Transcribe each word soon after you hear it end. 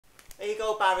There you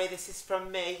go, Barry, this is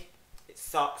from me. It's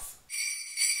socks.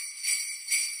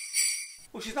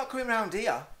 Well, she's not coming round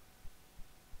here.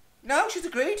 No, she's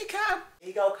agreed you can. Here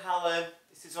you go, Callum.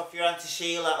 This is off your Auntie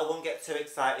Sheila. I won't get too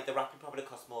excited. The wrapping probably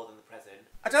costs more than the present.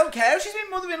 I don't care if she's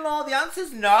my mother-in-law. The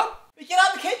answer's no. But get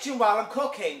out of the kitchen while I'm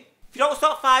cooking. If you don't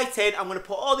stop fighting, I'm going to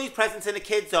put all these presents in the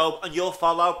kids' home and you'll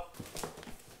follow.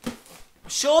 I'm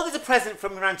sure there's a present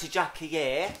from your Auntie Jackie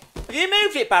here. Have you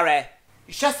moved it, Barry?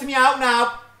 You're stressing me out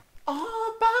now.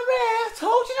 Oh, Barry, I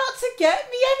told you not to get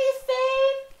me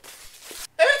anything.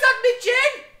 Who's had me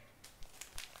gin?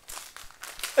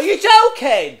 Are you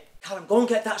joking? Callum, go and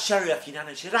get that sherry off your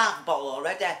nana. She's half a bottle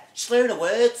already. She's slurring her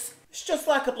words. It's just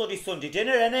like a bloody Sunday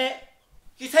dinner, innit?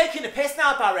 You're taking the piss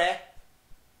now, Barry.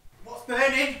 What's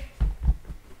burning?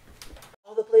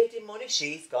 All the bleeding money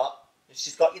she's got. And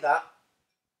she's got you that.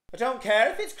 I don't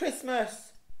care if it's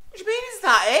Christmas. What do you mean, is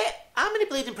that it? How many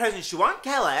bleeding presents do you want,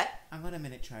 Kelly? Hang on a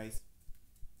minute, Trace.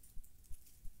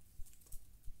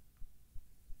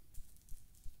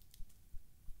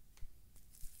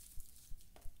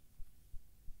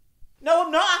 No,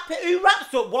 I'm not happy. Who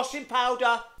wraps up washing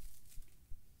powder?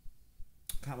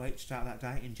 Can't wait to start that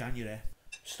diet in January.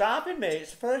 Starving me.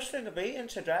 It's the first thing I've eaten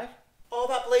today. All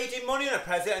that bleeding money on a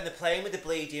present and they're playing with the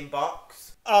bleeding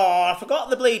box. Oh, I forgot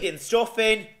the bleeding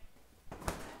stuffing.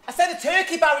 I said a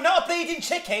turkey, Barry, not a bleeding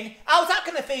chicken. How's that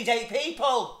going to feed 8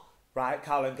 people? Right,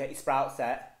 Callum, get your sprout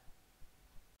set.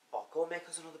 Oh, go and make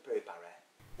us another brew, Barry.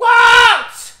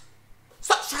 What?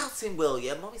 Stop shouting, will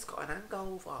you? Mummy's got an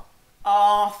hangover.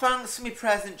 Oh, thanks for my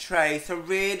present, Trace. I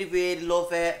really, really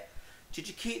love it. Did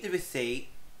you keep the receipt?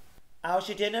 How's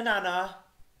your dinner, Nana?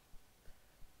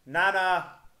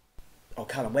 Nana? Oh,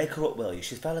 Callum, wake her up, will you?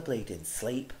 She's fella bleeding.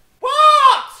 Sleep.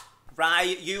 What?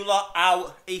 Right, you lot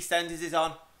out. EastEnders is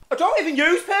on. I don't even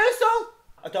use Persil.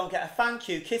 I don't get a thank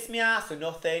you, kiss me ass or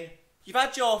nothing. You've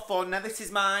had your fun, now this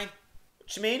is mine. What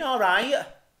do you mean, alright? Do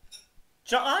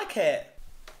you not like it?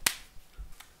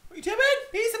 What are you doing?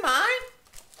 These are mine.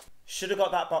 Should have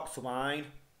got that box of wine.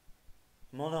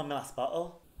 I'm only on my last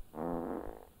bottle. Oh,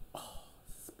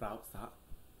 sprouts that.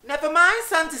 Never mind,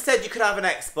 Santa said you could have an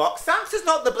Xbox. Santa's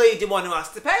not the bleeding one who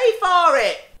has to pay for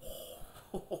it.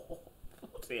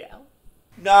 Bloody hell.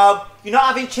 No, you're not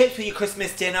having chips with your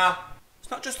Christmas dinner. It's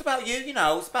not just about you, you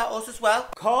know, it's about us as well.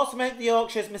 Of course I make the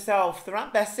Yorkshires myself. They're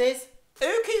Aunt Bessie's.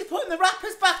 Who keeps putting the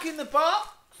wrappers back in the box?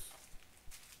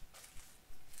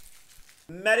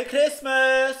 Merry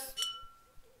Christmas!